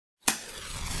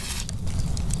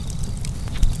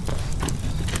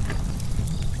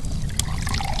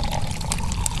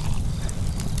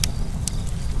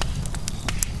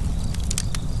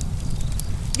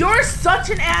You're such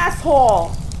an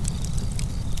asshole.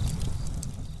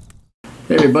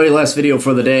 Hey everybody, last video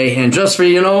for the day, and just for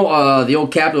you know, the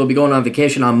old captain will be going on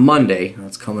vacation on Monday.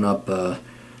 That's coming up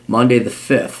Monday the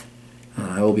 5th.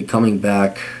 I will be coming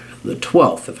back the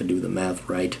 12th, if I do the math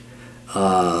right.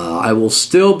 I will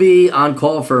still be on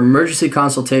call for emergency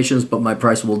consultations, but my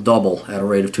price will double at a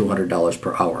rate of $200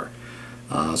 per hour.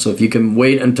 So if you can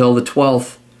wait until the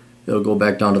 12th, it'll go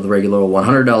back down to the regular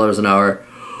 $100 an hour.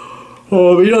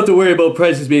 Oh, but you don't have to worry about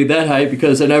prices being that high,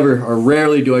 because I never or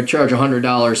rarely do I charge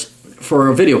 $100 for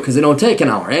a video, because they don't take an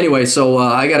hour. Anyway, so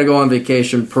I got to go on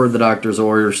vacation per the doctor's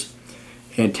orders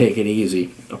and take it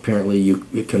easy. Apparently you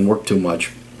can work too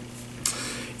much,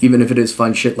 even if it is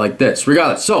fun shit like this.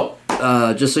 Regardless, so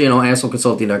just so you know,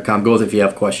 assholeconsulting.com goes if you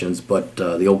have questions, but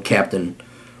the old captain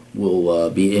will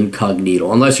be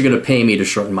incognito, unless you're going to pay me to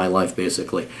shorten my life,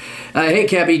 basically. Hey,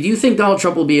 Cappy, do you think Donald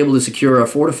Trump will be able to secure a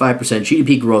 4 to 5%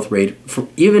 GDP growth rate,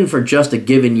 even for just a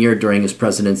given year during his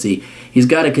presidency? He's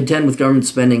got to contend with government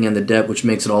spending and the debt, which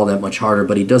makes it all that much harder,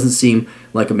 but he doesn't seem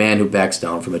like a man who backs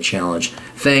down from a challenge.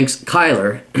 Thanks,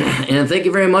 Kyler. And thank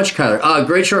you very much, Kyler.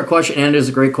 Great short question, and there's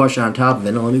a great question on top of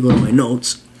it. Now, let me go to my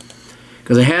notes,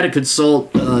 because I had to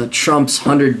consult Trump's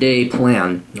 100-day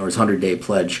plan, or his 100-day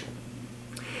pledge,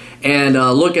 and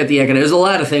look at the economics. There's a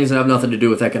lot of things that have nothing to do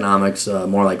with economics,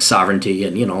 more like sovereignty,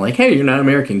 and, you know, like, hey, you're not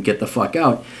American, get the fuck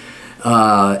out.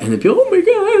 And then people, oh my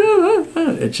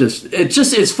god,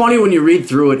 it's funny when you read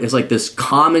through it. It's like this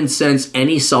common sense,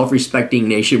 any self-respecting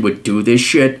nation would do this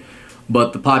shit,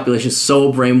 but the population is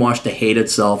so brainwashed to hate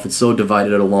itself. It's so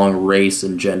divided along race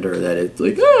and gender that it's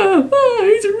like,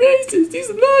 he's a racist,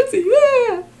 he's a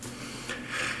Nazi,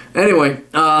 Anyway,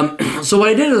 so what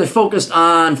I did is I focused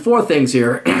on 4 things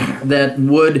here that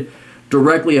would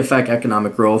directly affect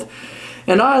economic growth.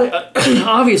 And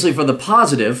obviously for the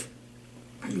positive,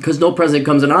 because no president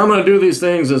comes in, I'm going to do these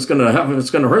things, it's going to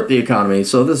hurt the economy.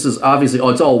 So this is obviously,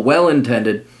 it's all well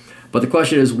intended, but the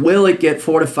question is, will it get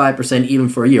 4 to 5% even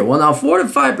for a year? Well, now 4 to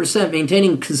 5%,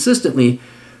 maintaining consistently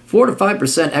 4 to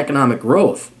 5% economic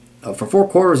growth for 4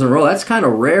 quarters in a row, that's kind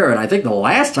of rare, and I think the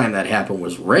last time that happened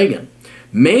was Reagan.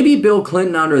 Maybe Bill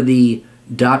Clinton under the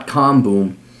dot-com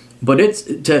boom, but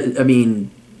the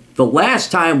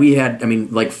last time we had,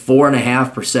 like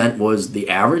 4.5% was the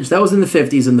average. That was in the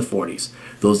 50s and the 40s.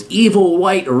 Those evil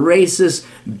white racists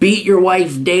beat your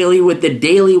wife daily with the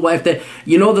daily wife. That,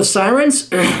 you know, the sirens,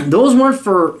 those weren't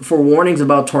for warnings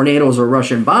about tornadoes or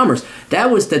Russian bombers. That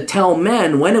was to tell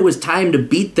men when it was time to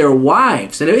beat their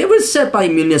wives. And it was set by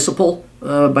municipal,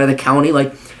 by the county,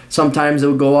 like, sometimes it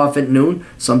would go off at noon.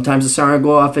 Sometimes the siren would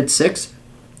go off at 6.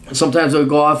 Sometimes it would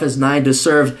go off as 9 to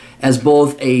serve as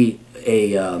both a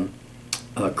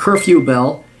curfew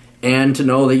bell and to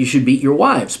know that you should beat your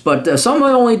wives. But some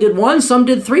only did 1, some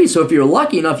did 3. So if you're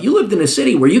lucky enough, you lived in a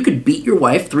city where you could beat your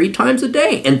wife 3 times a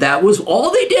day. And that was all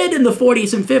they did in the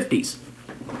 40s and 50s.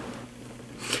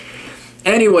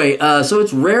 Anyway, so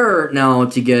it's rarer now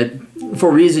to get,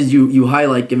 for reasons you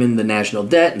highlight, given the national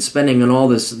debt and spending and all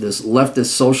this leftist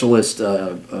socialist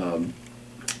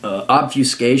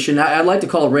obfuscation. I'd like to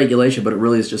call it regulation, but it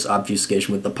really is just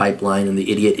obfuscation with the pipeline and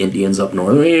the idiot Indians up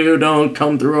north. You don't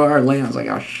come through our land. I was like,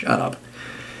 oh, shut up.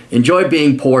 Enjoy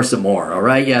being poor some more, all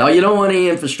right? Yeah, you don't want any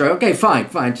infrastructure. Okay, fine,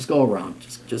 just go around.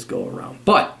 Just go around.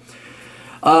 But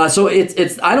so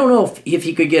it's I don't know if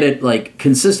he could get it like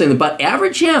consistent, but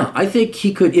average, yeah, I think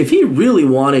he could. If he really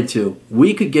wanted to,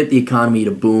 we could get the economy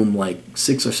to boom like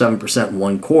 6 or 7% in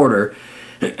 1 quarter,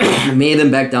 maybe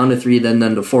then back down to 3, then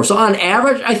to 4. So on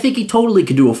average, I think he totally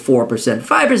could do a 4%,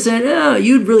 5%.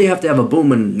 You'd really have to have a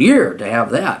booming year to have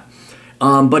that.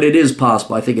 But it is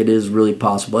possible. I think it is really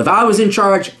possible. If I was in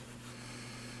charge,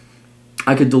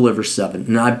 I could deliver 7,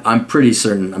 and I'm pretty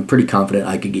certain, I'm pretty confident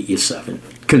I could get you 7.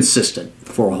 Consistent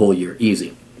for a whole year,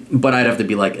 easy. But I'd have to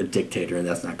be like a dictator, and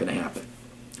that's not going to happen.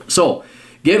 So,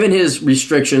 given his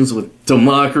restrictions with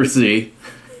democracy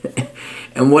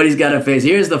and what he's got to face,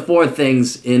 here's the 4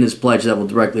 things in his pledge that will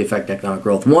directly affect economic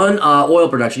growth. 1, oil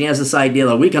production. He has this idea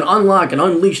that we can unlock and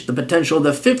unleash the potential of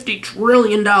the $50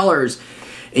 trillion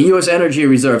in U.S. energy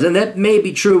reserves. And that may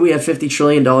be true. We have $50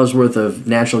 trillion worth of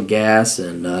natural gas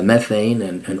and methane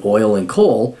and oil and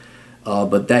coal.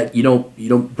 But that you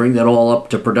don't bring that all up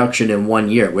to production in 1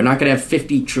 year. We're not going to have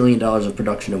 $50 trillion of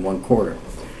production in 1 quarter.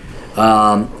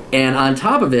 And on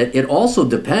top of it, it also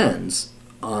depends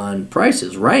on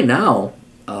prices. Right now,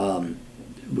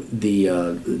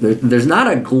 there's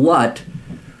not a glut,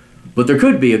 but there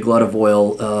could be a glut of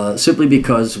oil simply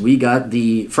because we got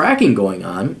the fracking going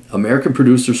on. American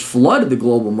producers flooded the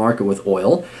global market with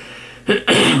oil.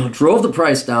 Drove the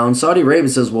price down. Saudi Arabia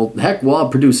says, well, heck, we'll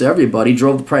produce everybody.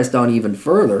 Drove the price down even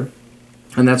further.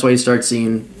 And that's why you start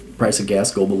seeing price of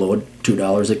gas go below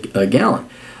 $2 a gallon.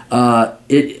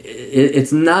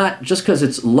 It's not just because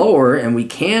it's lower and we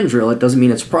can drill it doesn't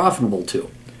mean it's profitable to.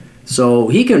 So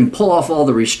he can pull off all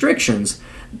the restrictions.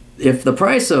 If the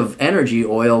price of energy,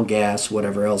 oil, gas,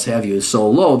 whatever else have you, is so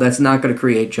low, that's not going to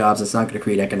create jobs. That's not going to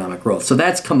create economic growth. So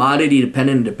that's commodity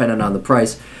dependent on the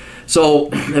price. So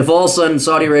if all of a sudden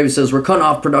Saudi Arabia says we're cutting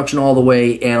off production all the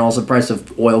way, and also the price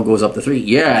of oil goes up to $3,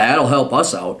 yeah, that'll help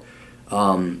us out.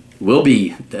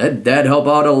 That'd help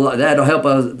out a lot. That'll help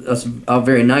us out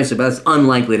very nicely, but that's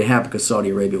unlikely to happen because Saudi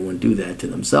Arabia wouldn't do that to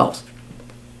themselves.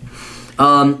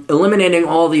 Eliminating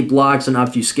all the blocks and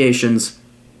obfuscations,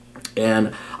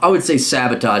 and I would say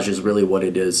sabotage is really what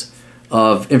it is,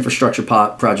 of infrastructure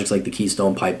projects like the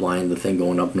Keystone Pipeline, the thing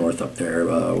going up north up there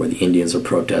where the Indians are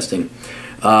protesting.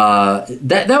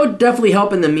 That would definitely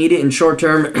help in the immediate and short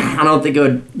term. I don't think it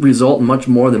would result in much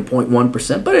more than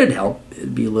 0.1%, but it'd help.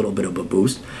 It'd be a little bit of a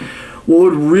boost. What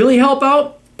would really help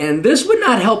out, and this would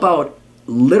not help out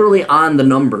literally on the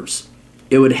numbers,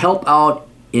 it would help out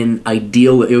in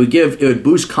ideal, it would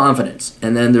boost confidence,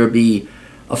 and then there'd be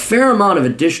a fair amount of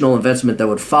additional investment that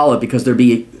would follow it because there'd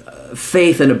be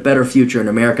faith in a better future in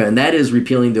America, and that is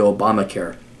repealing the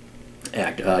Obamacare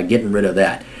Act, getting rid of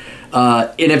that.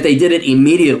 And if they did it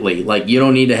immediately, like you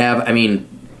don't need to have, I mean,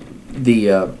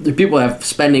 the people have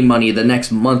spending money the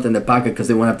next month in their pocket because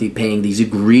they won't have to be paying these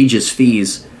egregious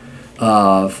fees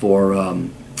for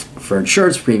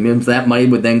insurance premiums. That money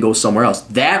would then go somewhere else.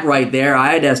 That right there,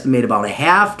 I'd estimate about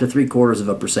 0.5 to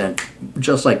 0.75%,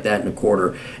 just like that in a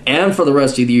quarter, and for the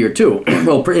rest of the year too.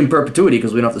 Well, in perpetuity,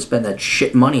 because we don't have to spend that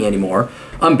shit money anymore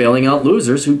on bailing out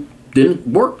losers who didn't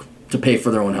work to pay for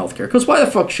their own health care. Because why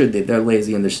the fuck should they? They're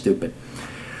lazy and they're stupid.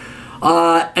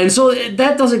 And so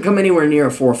that doesn't come anywhere near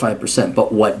a 4 or 5%.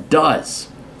 But what does,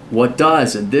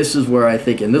 and this is where I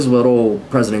think, and this is what old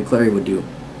President Clary would do,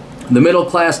 the Middle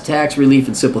Class Tax Relief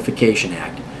and Simplification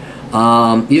Act.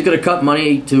 He's going to cut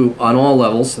money on all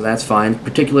levels, so that's fine.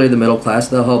 Particularly the middle class,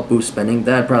 they'll help boost spending.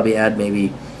 That'd probably add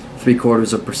maybe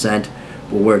 0.75%.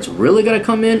 But where it's really going to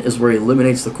come in is where he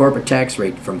eliminates the corporate tax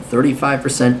rate from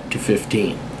 35% to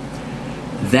 15%.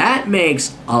 That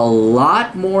makes a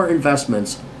lot more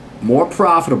investments more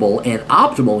profitable and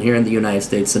optimal here in the United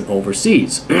States than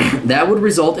overseas. That would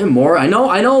result in more. I know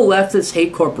leftists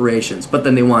hate corporations, but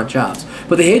then they want jobs.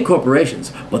 But they hate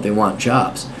corporations, but they want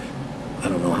jobs. I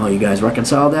don't know how you guys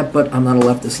reconcile that, but I'm not a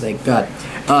leftist, thank God.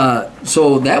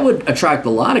 So that would attract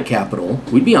a lot of capital.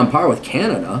 We'd be on par with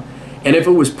Canada. And if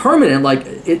it was permanent, like,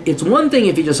 it's one thing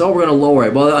if you just, we're going to lower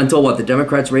it. Well, until what, the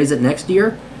Democrats raise it next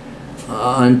year?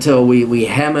 Until we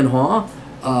hem and haw.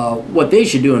 What they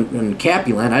should do in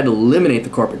Capuland, I'd eliminate the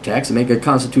corporate tax and make a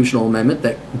constitutional amendment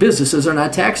that businesses are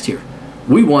not taxed here.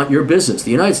 We want your business.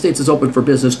 The United States is open for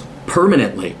business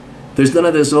permanently. There's none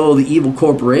of this, the evil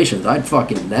corporations.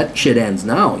 That shit ends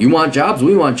now. You want jobs?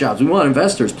 We want jobs. We want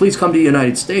investors. Please come to the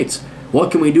United States.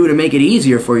 What can we do to make it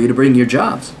easier for you to bring your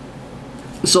jobs?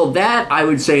 So that, I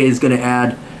would say, is going to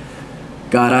add,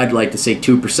 God, I'd like to say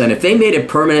 2%. If they made it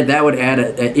permanent, that would add,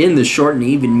 in the short and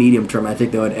even medium term, I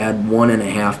think that would add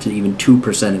 1.5 to even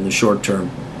 2% in the short term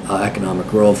economic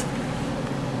growth.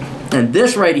 And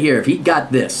this right here, if he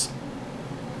got this,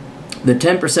 the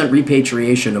 10%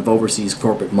 repatriation of overseas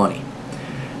corporate money,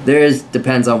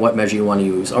 depends on what measure you want to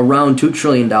use, around $2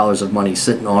 trillion of money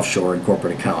sitting offshore in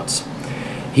corporate accounts.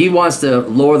 He wants to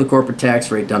lower the corporate tax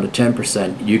rate down to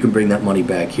 10%. You can bring that money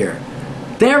back here.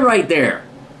 That right there,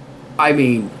 I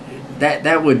mean,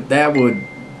 that would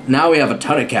now we have a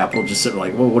ton of capital just sitting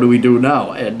like, well, what do we do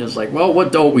now? And it's like, well,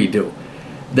 what don't we do?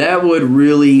 That would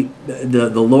really, the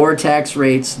lower tax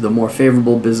rates, the more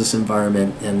favorable business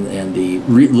environment, and the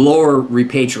lower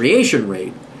repatriation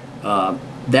rate,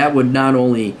 that would not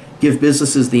only give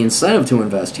businesses the incentive to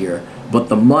invest here, but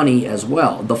the money as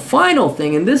well. The final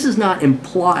thing, and this is not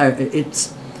implied,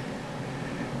 it's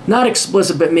not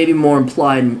explicit, but maybe more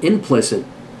implied and implicit,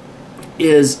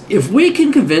 is if we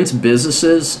can convince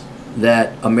businesses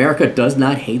that America does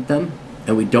not hate them,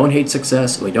 and we don't hate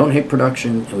success, and we don't hate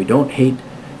production, and we don't hate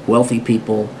wealthy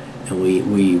people, and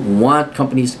we want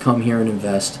companies to come here and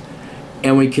invest,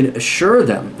 and we can assure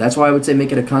them, that's why I would say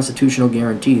make it a constitutional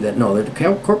guarantee that no,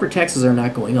 the corporate taxes are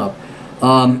not going up,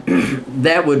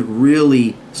 that would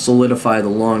really solidify the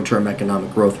long-term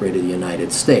economic growth rate of the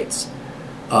United States.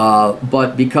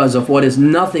 But because of what is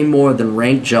nothing more than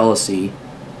rank jealousy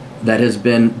that has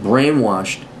been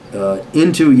brainwashed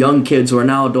into young kids who are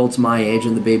now adults my age,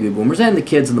 and the baby boomers and the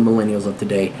kids and the millennials of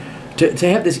today, to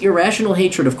have this irrational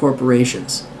hatred of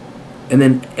corporations, and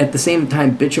then at the same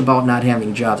time bitch about not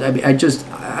having jobs.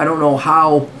 I don't know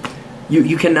how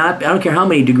You cannot, I don't care how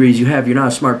many degrees you have, you're not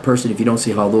a smart person if you don't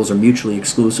see how those are mutually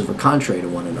exclusive or contrary to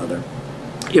one another.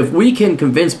 If we can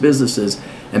convince businesses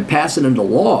and pass it into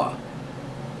law,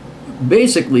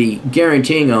 basically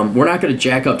guaranteeing them, we're not going to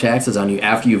jack up taxes on you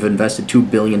after you've invested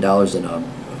 $2 billion in a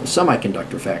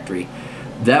semiconductor factory,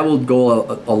 that will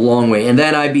go a long way. And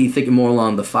then I'd be thinking more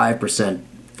along the 5%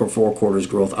 for 4 quarters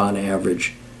growth on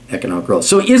average economic growth.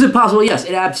 So is it possible? Yes,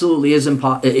 it absolutely is. It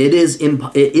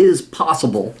is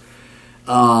possible.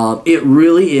 It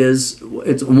really is.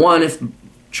 It's one, if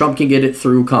Trump can get it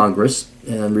through Congress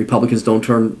and Republicans don't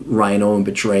turn rhino and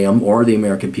betray him or the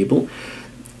American people.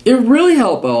 It would really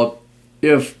help out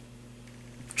if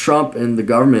Trump and the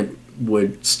government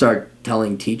would start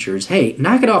telling teachers, hey,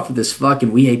 knock it off with this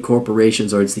fucking we hate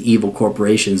corporations or it's the evil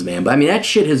corporations, man. But I mean, that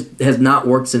shit has not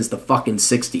worked since the fucking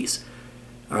 60s.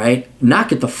 All right?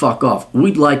 Knock it the fuck off.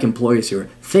 We'd like employees here.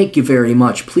 Thank you very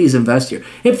much. Please invest here.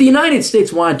 If the United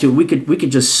States wanted to, we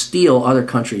could just steal other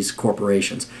countries'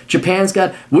 corporations. Japan's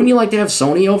got, wouldn't you like to have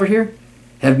Sony over here?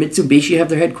 Have Mitsubishi have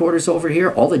their headquarters over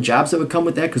here? All the jobs that would come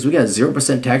with that, because we got a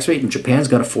 0% tax rate and Japan's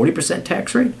got a 40%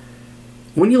 tax rate?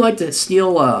 Wouldn't you like to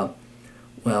steal,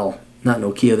 well, not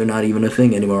Nokia, they're not even a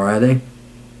thing anymore, are they?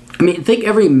 I mean, think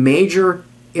every major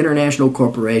international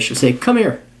corporation say, come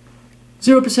here.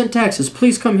 0% taxes,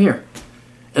 please come here.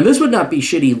 And this would not be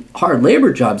shitty hard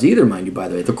labor jobs either, mind you, by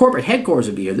the way. The corporate headquarters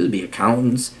would be here. There would be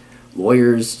accountants,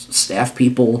 lawyers, staff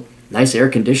people, nice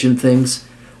air-conditioned things.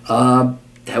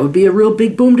 That would be a real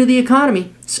big boom to the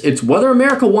economy. It's whether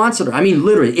America wants it or... I mean,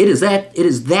 literally, it is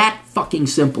that fucking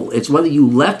simple. It's whether you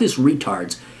leftist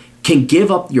retards can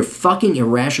give up your fucking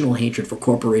irrational hatred for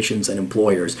corporations and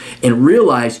employers and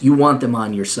realize you want them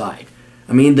on your side.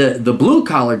 I mean, the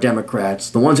blue-collar Democrats,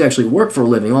 the ones who actually work for a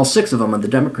living, all 6 of them on the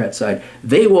Democrat side,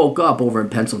 they woke up over in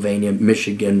Pennsylvania,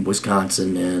 Michigan,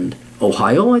 Wisconsin, and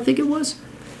Ohio, I think it was.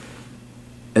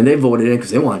 And they voted in because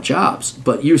they want jobs.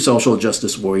 But you social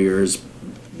justice warriors,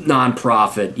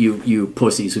 non-profit, you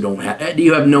pussies who don't have...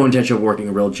 You have no intention of working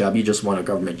a real job. You just want a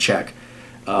government check.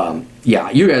 Yeah,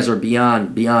 you guys are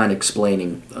beyond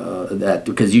explaining that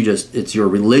because it's your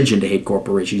religion to hate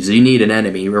corporations. You need an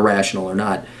enemy, irrational or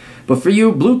not. But for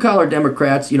you blue-collar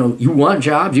Democrats, you want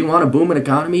jobs, you want a booming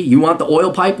economy, you want the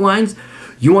oil pipelines,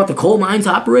 you want the coal mines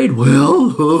operated.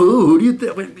 Well, who do you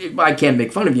think? I can't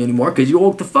make fun of you anymore because you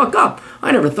woke the fuck up.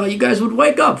 I never thought you guys would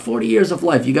wake up. 40 years of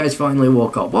life, you guys finally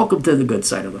woke up. Welcome to the good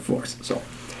side of the force. So,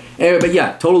 anyway, but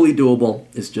yeah, totally doable.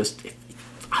 It's just, if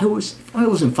I was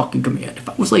in fucking command, if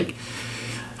I was like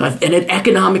an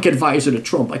economic advisor to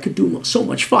Trump, I could do so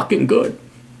much fucking good.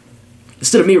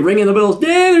 Instead of me ringing the bells,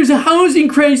 there's a housing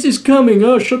crisis coming.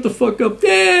 Oh, shut the fuck up.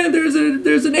 There's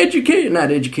an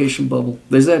education bubble.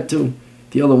 There's that too.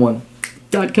 The other one.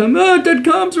 .com.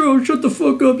 .com's wrong. Shut the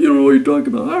fuck up. You don't know what you're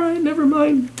talking about. All right, never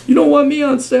mind. You don't want me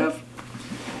on staff.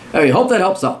 Anyway, hope that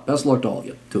helps out. Best of luck to all of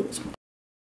you. Toodles.